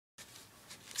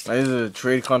This is a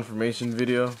trade confirmation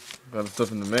video. Got the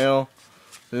stuff in the mail.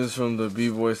 This is from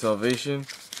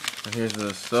TheBBoySalvation. And here's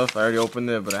the stuff. I already opened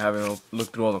it, but I haven't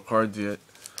looked through all the cards yet.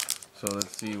 So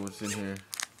let's see what's in here.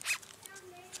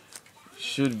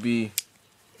 Should be.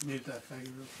 Mute that faggot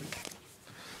real quick.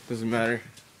 Doesn't matter.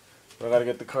 But I gotta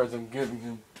get the cards I'm giving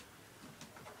him.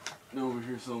 They're over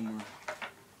here somewhere.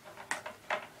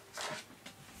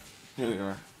 Here they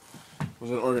are.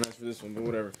 Wasn't organized for this one, but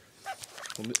whatever.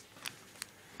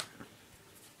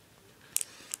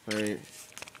 Alright.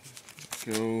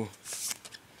 Go.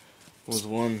 Was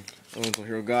one Elemental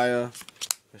Hero Gaia,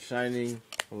 a Shining,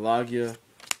 a Lagia,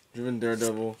 Driven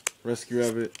Daredevil, Rescue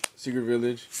Rabbit, Secret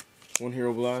Village, 1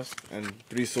 Hero Blast, and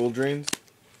 3 Soul Drains.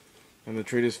 And the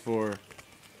trade is for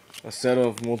a set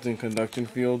of Molten Conduction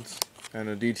Fields and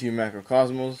a DT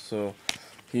Macrocosmos. So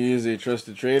he is a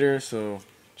trusted trader, so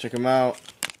check him out.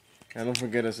 And don't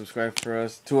forget to subscribe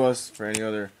to us for any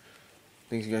other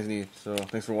things you guys need. So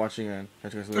thanks for watching, and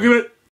catch you guys later.